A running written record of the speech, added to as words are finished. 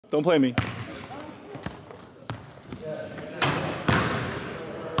Don't play me.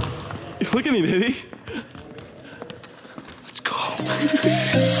 Look at me, baby. Let's go.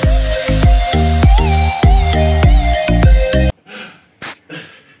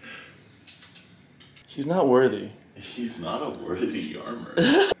 He's not worthy. He's not a worthy armor.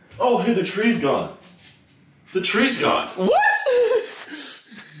 Oh, hey, the tree's gone. The tree's gone. What?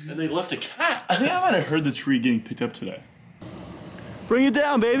 And they left a cat. I think I might have heard the tree getting picked up today. Bring it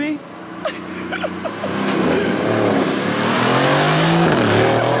down, baby.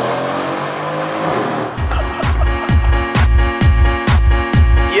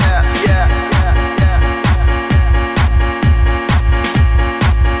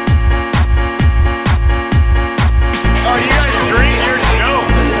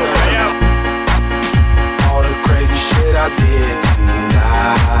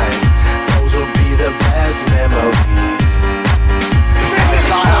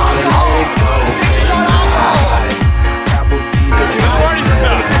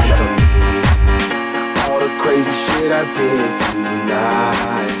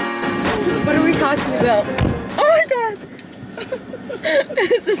 What are we talking about? Oh my god!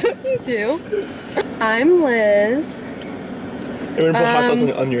 This is what you do. I'm Liz. You're gonna put hot sauce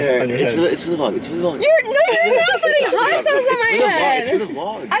on your head. It's for the vlog. It's for the vlog. You're not putting hot sauce on my head. It's for the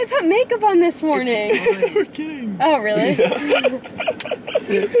vlog. I put makeup on this morning. We're kidding. Oh really?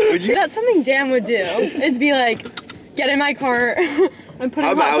 Yeah. That's something Dan would do. Is be like, get in my car. I'm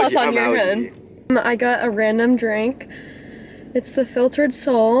putting hot sauce on your head. I got a random drink. It's the Filtered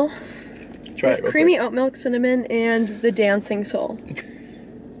Soul. Try it. Creamy oat milk, cinnamon, and the Dancing Soul.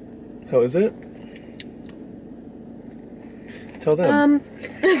 How is it? Tell them.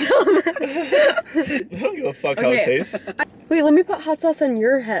 Tell them. I don't give a fuck how it tastes. Wait, let me put hot sauce on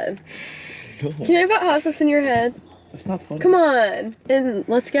your head. No. Can I put hot sauce in your head? That's not funny. Come on. And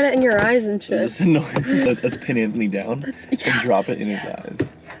let's get it in your eyes and shit. Just annoying. Let's pin Anthony down and drop it in his eyes.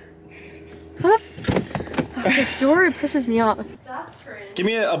 Oh, the story pisses me off. That's cringe. Give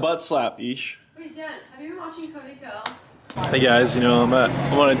me a butt slap, Ish. Wait, Dan, have you been watching Cudi Kill? Hey guys, you know, I'm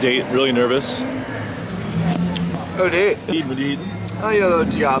on a date, really nervous. Oh, date? What are you eating? Oh, you know, the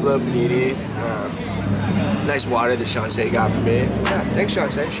Diablo panini. Nice water that Shawnee got for me. Yeah, thanks,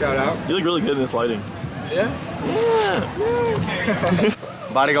 Shawnee. Shout out. You look really good in this lighting. Yeah?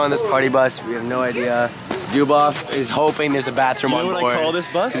 About to go on this party bus. We have no idea. Duboff is hoping there's a bathroom on board. You know what I call this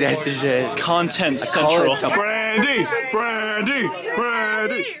bus? This is it. Content Central. Brandy! Brandy!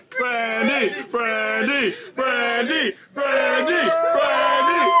 Brandy! Brandy! Brandy! Brandy! Brandy!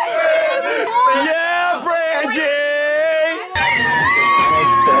 Brandy! Yeah, Brandy!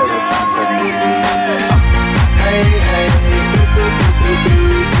 Hey, hey.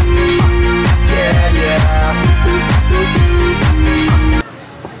 Yeah, yeah.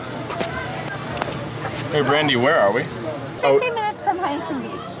 Hey Brandy, where are we? 15 minutes from Huntington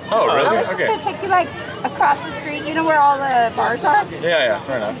Beach. Oh, really? It's just gonna take you like across the street. You know where all the bars are? Yeah,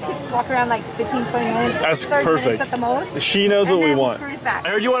 fair enough. You could walk around like 15, 20 minutes. That's 30 perfect. minutes at the most. She knows what we want. Cruise back. I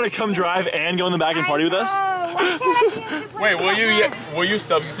heard you want to come drive and go in the back and party with us. Wait, will you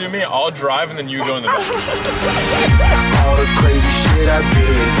substitute me? I'll drive and then you go in the back. All the crazy shit I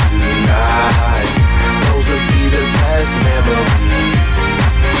did tonight, those will be the best memories.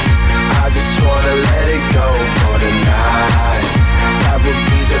 I just wanna let it go for the night. That would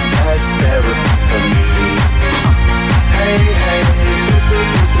be the best therapy for me. Hey, hey.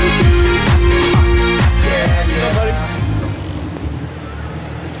 Yeah, Somebody?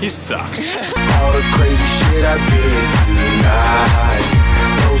 He sucks. All the crazy shit I did tonight,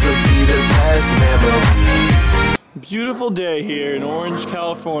 those will be the best memories. Beautiful day here in Orange,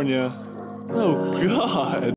 California. Oh God.